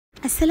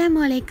அஸ்ஸலாமு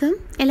அலைக்கும்.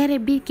 எல்லோரும்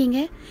எப்படி இருக்கீங்க?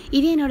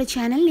 இது என்னோடய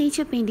channel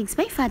nature paintings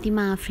by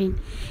Fathima Afreen.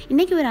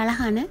 இன்றைக்கி ஒரு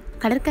அழகான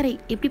கடற்கரை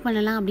எப்படி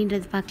பண்ணலாம்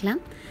அப்படின்றது பார்க்கலாம்.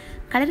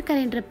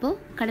 கடற்கரைன்றப்போ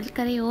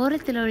கடற்கரை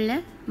ஓரத்தில் உள்ள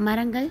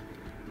மரங்கள்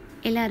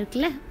எல்லாம்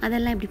இருக்குல்ல,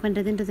 அதெல்லாம் எப்படி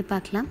பண்ணுறதுன்றது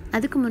பார்க்கலாம்.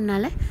 அதுக்கு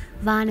முன்னால்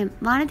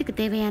வானத்துக்கு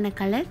தேவையான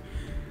colour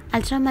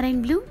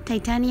ultramarine blue,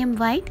 titanium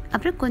white,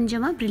 அப்புறம்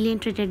கொஞ்சமாக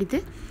பிரில்லியன்ட் ரெட்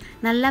எடுத்து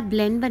நல்லா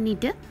பிளெண்ட்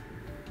பண்ணிவிட்டு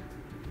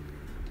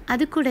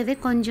அது கூடவே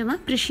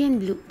கொஞ்சமாக prussian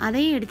ப்ளூ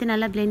அதையும் எடுத்து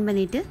நல்லா பிளெண்ட்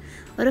பண்ணிவிட்டு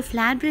ஒரு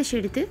ஃப்ளாட் ப்ரஷ்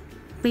எடுத்து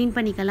பெயிண்ட்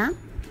பண்ணிக்கலாம்.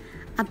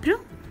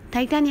 அப்புறம்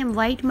டைட்டானியம்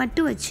ஒயிட்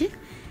மட்டும் வச்சு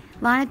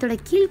வானத்தோட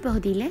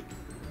கீழ்ப்பகுதியில்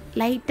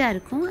லைட்டாக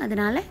இருக்கும்,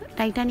 அதனால்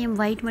டைட்டானியம்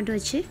ஒயிட் மட்டும்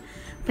வச்சு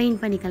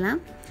பெயிண்ட்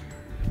பண்ணிக்கலாம்.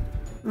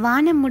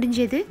 வானம்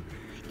முடிஞ்சது.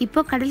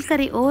 இப்போது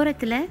கடற்கரை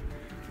ஓரத்தில்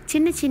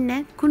சின்ன சின்ன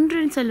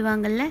குன்றுன்னு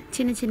சொல்லுவாங்கள்ல,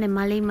 சின்ன சின்ன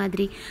மலை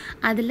மாதிரி,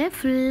 அதில்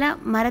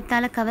ஃபுல்லாக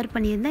மரத்தால் கவர்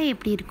பண்ணியிருந்தால்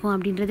எப்படி இருக்கும்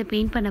அப்படின்றத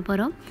பெயிண்ட் பண்ண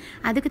போகிறோம்.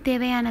 அதுக்கு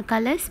தேவையான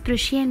colours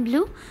prussian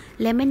blue,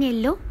 lemon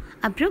yellow,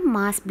 அப்புறம்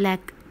மாஸ்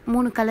பிளாக்,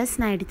 3 கலர்ஸ்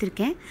நான்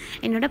எடுத்திருக்கேன்.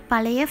 என்னோடய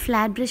பழைய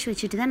ஃப்ளாட் ப்ரஷ்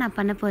வச்சுட்டு தான் நான்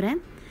பண்ண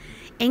போகிறேன்.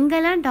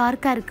 எங்கெல்லாம்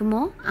டார்க்காக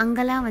இருக்குமோ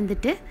அங்கெல்லாம்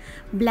வந்துட்டு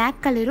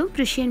பிளாக் கலரும்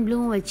prussian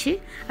ப்ளூவும் வச்சு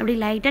அப்படி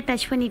லைட்டாக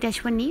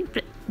டச் பண்ணி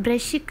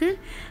ப்ரெஷ்ஷுக்கு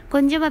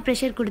கொஞ்சமாக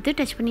ப்ரெஷர் கொடுத்து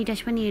டச்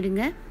பண்ணி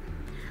எடுங்க.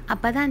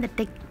 அப்போ தான் அந்த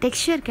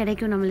டெக்ஸ்சர்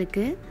கிடைக்கும்,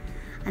 நம்மளுக்கு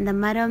அந்த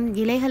மரம்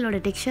இலைகளோட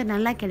டெக்ஸ்சர்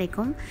நல்லா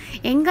கிடைக்கும்.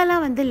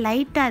 எங்கெல்லாம் வந்து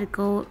லைட்டாக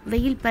இருக்கோ,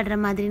 வெயில் படுற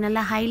மாதிரி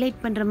நல்லா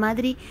ஹைலைட் பண்ணுற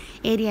மாதிரி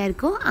ஏரியா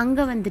இருக்கோ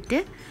அங்கே வந்துட்டு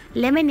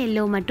லெமன்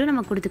எல்லோ மட்டும்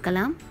நம்ம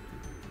கொடுத்துக்கலாம்.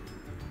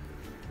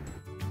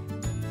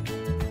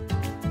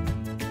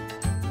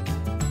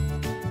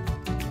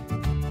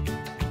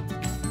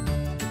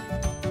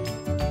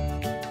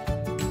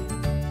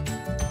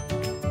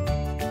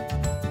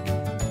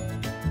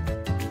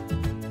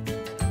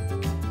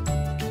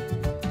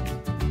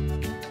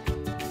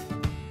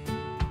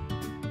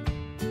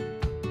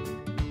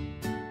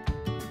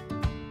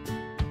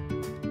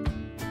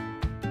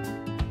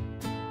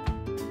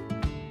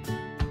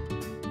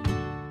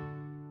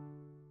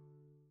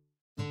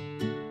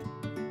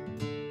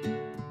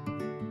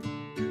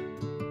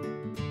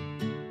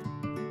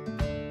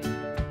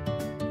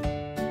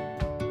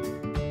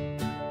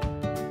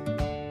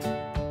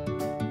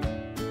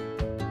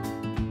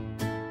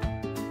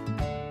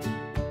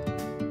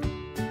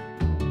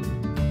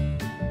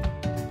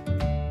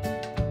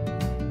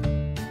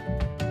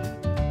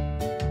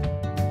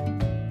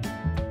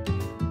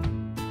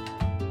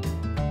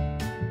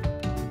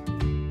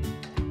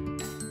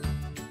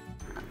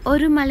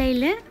 ஒரு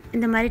மலையில்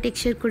இந்த மாதிரி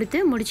டெக்ஸ்சர் கொடுத்து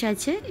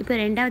முடிச்சாச்சு. இப்போ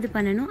ரெண்டாவது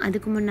பண்ணணும்.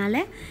 அதுக்கு முன்னால்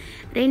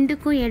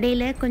ரெண்டுக்கும்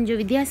இடையில கொஞ்சம்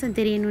வித்தியாசம்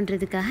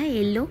தெரியணுன்றதுக்காக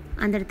எல்லோ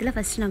அந்த இடத்துல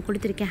ஃபஸ்ட்டு நான்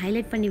கொடுத்துருக்கேன்,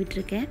 ஹைலைட் பண்ணி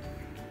விட்டுருக்கேன்.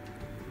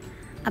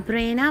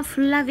 அப்புறம் ஏன்னா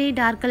ஃபுல்லாகவே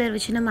டார்க் கலர்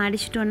வச்சு நம்ம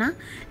அடிச்சிட்டோன்னா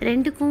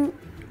ரெண்டுக்கும்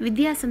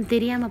வித்தியாசம்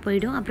தெரியாமல்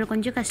போயிடும், அப்புறம்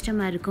கொஞ்சம்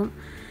கஷ்டமாக இருக்கும்.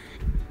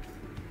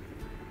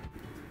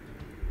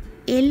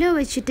 எல்லோ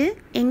வச்சுட்டு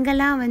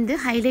எங்கெல்லாம் வந்து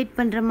ஹைலைட்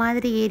பண்ணுற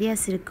மாதிரி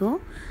ஏரியாஸ் இருக்கோ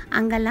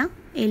அங்கெல்லாம்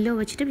எல்லோ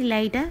வச்சுட்டு இப்படி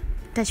லைட்டாக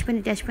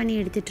டச் பண்ணி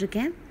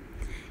எடுத்துகிட்ருக்கேன்.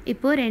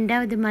 இப்போது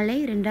ரெண்டாவது மலை,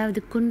 ரெண்டாவது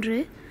குன்று,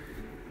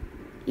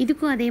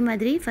 இதுக்கும் அதே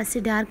மாதிரி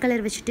ஃபஸ்ட்டு டார்க்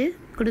கலர் வச்சுட்டு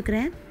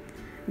கொடுக்குறேன்.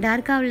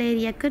 டார்க்காக உள்ள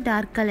ஏரியாவுக்கு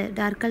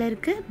டார்க்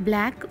கலருக்கு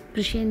பிளாக்,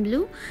 prussian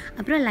ப்ளூ,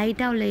 அப்புறம்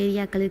லைட்டாக உள்ள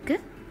ஏரியாக்களுக்கு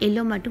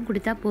எல்லோ மட்டும்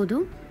கொடுத்தா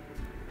போதும்.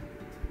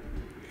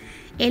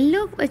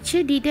 எல்லோ வச்சு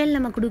டீட்டெயில்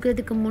நம்ம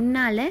கொடுக்கறதுக்கு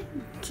முன்னால்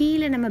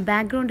கீழே நம்ம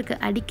பேக்ரவுண்டுக்கு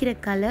அடிக்கிற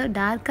கலர்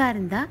டார்க்காக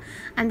இருந்தால்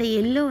அந்த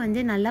எல்லோ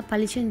வந்து நல்லா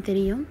பளிச்சுன்னு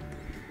தெரியும்.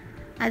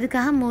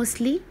 அதுக்காக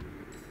மோஸ்ட்லி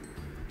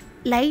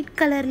லைட்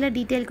கலரில்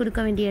டீட்டெயில் கொடுக்க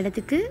வேண்டிய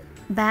இடத்துக்கு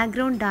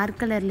பேக்ரவுண்ட் டார்க்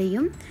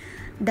கலர்லேயும்,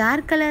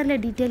 டார்க்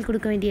கலரில் டீட்டெயில்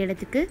கொடுக்க வேண்டிய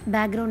இடத்துக்கு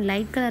பேக்ரவுண்ட்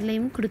லைட்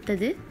கலர்லேயும்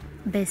கொடுத்தது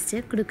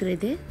பெஸ்ட்டு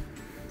கொடுக்குறது.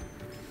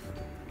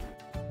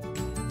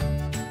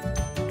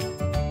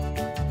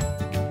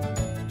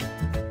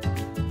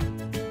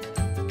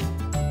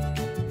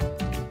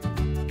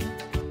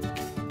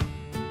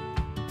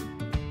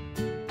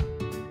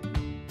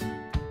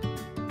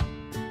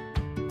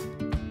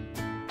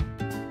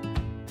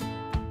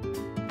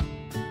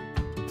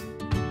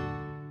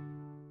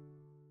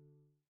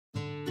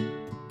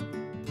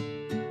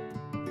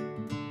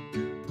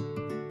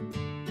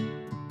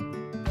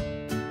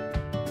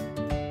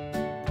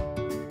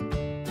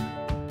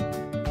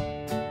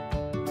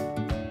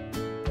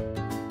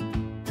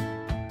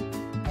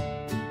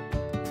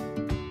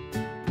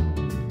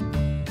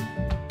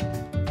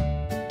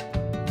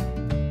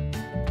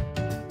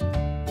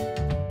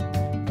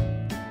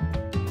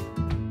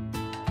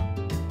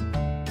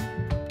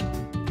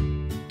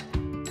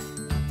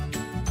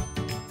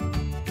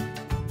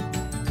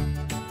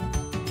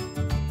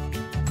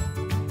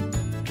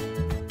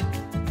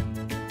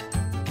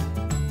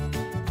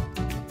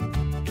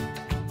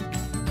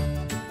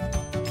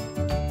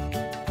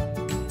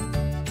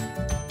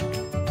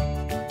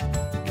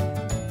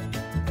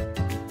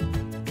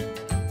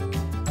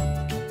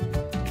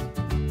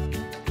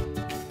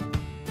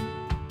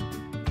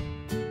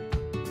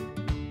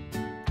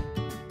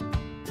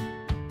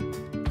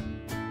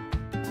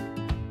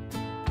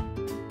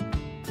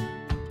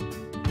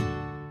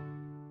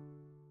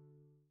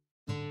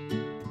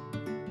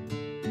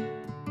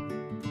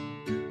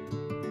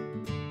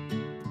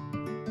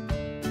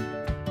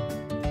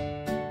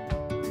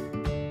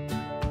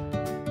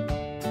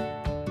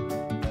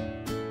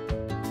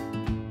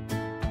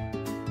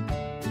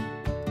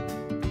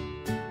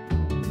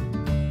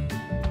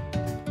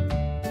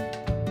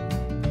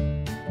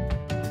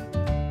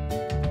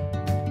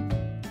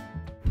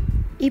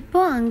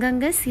 இப்போது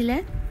அங்கங்கே சில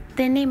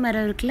தென்னை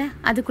மரம் இருக்குல்ல,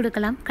 அது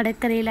கொடுக்கலாம்.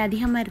 கடற்கரையில்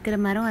அதிகமாக இருக்கிற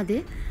மரம் அது.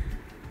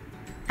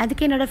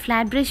 அதுக்கு என்னோடய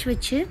ஃப்ளாட் ப்ரஷ்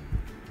வச்சு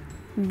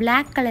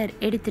பிளாக் கலர்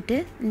எடுத்துகிட்டு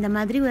இந்த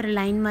மாதிரி ஒரு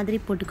லைன் மாதிரி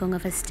போட்டுக்கோங்க.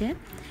 ஃபஸ்ட்டு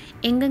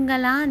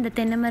எங்கெங்கெல்லாம் இந்த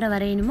தென்னை மரம்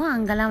வரையணுமோ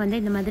அங்கெல்லாம் வந்து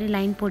இந்த மாதிரி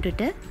லைன்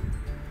போட்டுட்டு,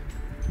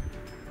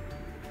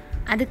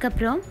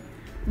 அதுக்கப்புறம்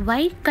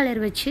ஒயிட்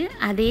கலர் வச்சு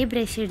அதே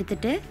ப்ரஷ்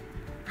எடுத்துகிட்டு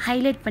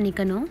ஹைலைட்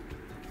பண்ணிக்கணும்.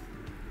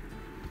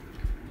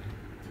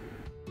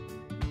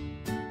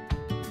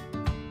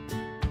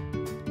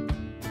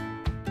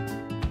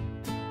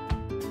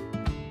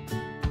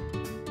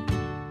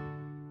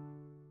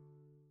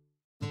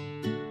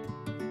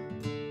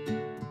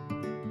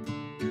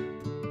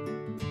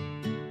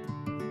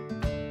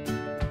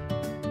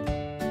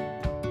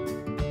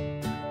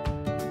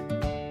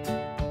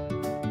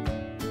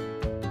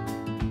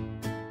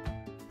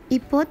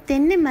 இப்போது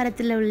தென்னை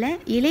மரத்தில் உள்ள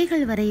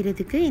இலைகள்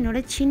வரைகிறதுக்கு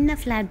என்னோடய சின்ன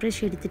ஃப்ளாட் ப்ரஷ்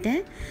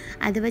எடுத்துட்டேன்.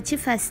 அதை வச்சு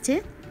ஃபஸ்ட்டு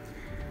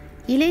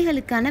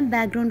இலைகளுக்கான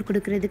பேக்ரவுண்ட்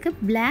கொடுக்குறதுக்கு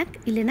பிளாக்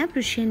இல்லைனா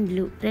ப்ருஷியன்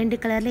ப்ளூ 2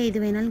 கலரில்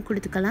எது வேணாலும்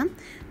கொடுத்துக்கலாம்.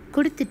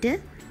 கொடுத்துட்டு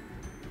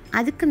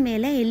அதுக்கு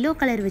மேலே எல்லோ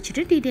கலர்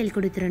வச்சுட்டு டீட்டெயில்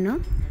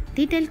கொடுத்துடணும்.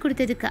 டீட்டெயில்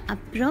கொடுத்ததுக்கு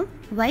அப்புறம்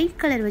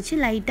ஒயிட் கலர் வச்சு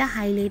லைட்டாக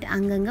ஹைலைட்,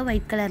 அங்கங்கே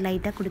ஒயிட் கலர்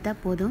லைட்டாக கொடுத்தா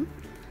போதும்.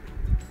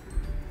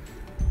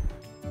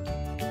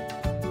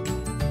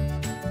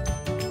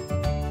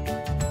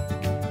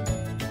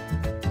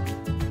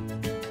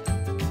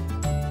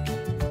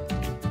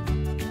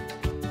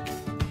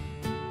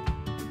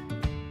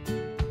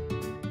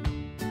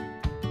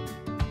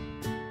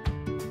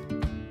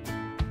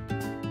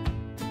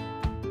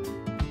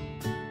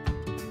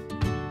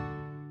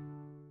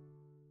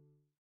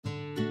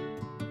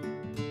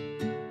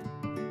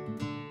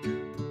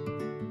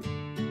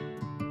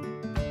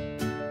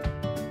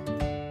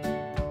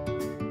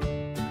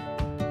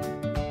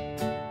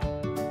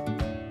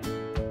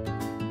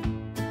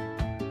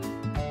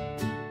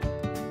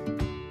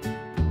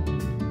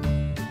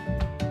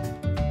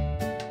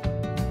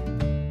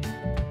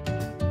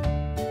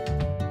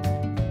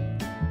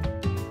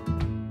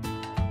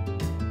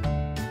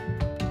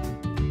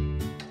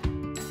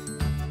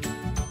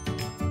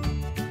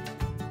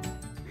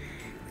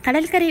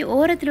 கடற்கரை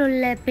ஓரத்தில்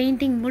உள்ள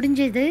பெயிண்டிங்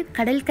முடிஞ்சது.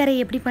 கடற்கரை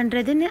எப்படி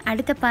பண்ணுறதுன்னு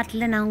அடுத்த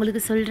பார்ட்டில் நான்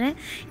உங்களுக்கு சொல்கிறேன்.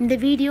 இந்த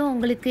வீடியோ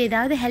உங்களுக்கு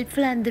ஏதாவது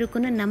ஹெல்ப்ஃபுல்லாக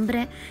இருந்திருக்குன்னு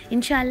நம்புகிறேன்.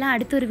 இன்ஷா அல்லாஹ்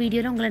அடுத்த ஒரு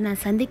வீடியோவில் உங்களை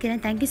நான்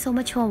சந்திக்கிறேன். தேங்க்யூ ஸோ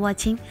மச் ஃபார்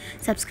வாட்சிங்.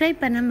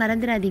 சப்ஸ்கிரைப் பண்ண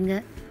மறந்துடாதீங்க.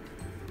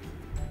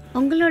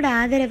 உங்களோட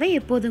ஆதரவை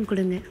எப்போதும்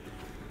கொடுங்க.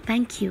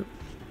 தேங்க்யூ.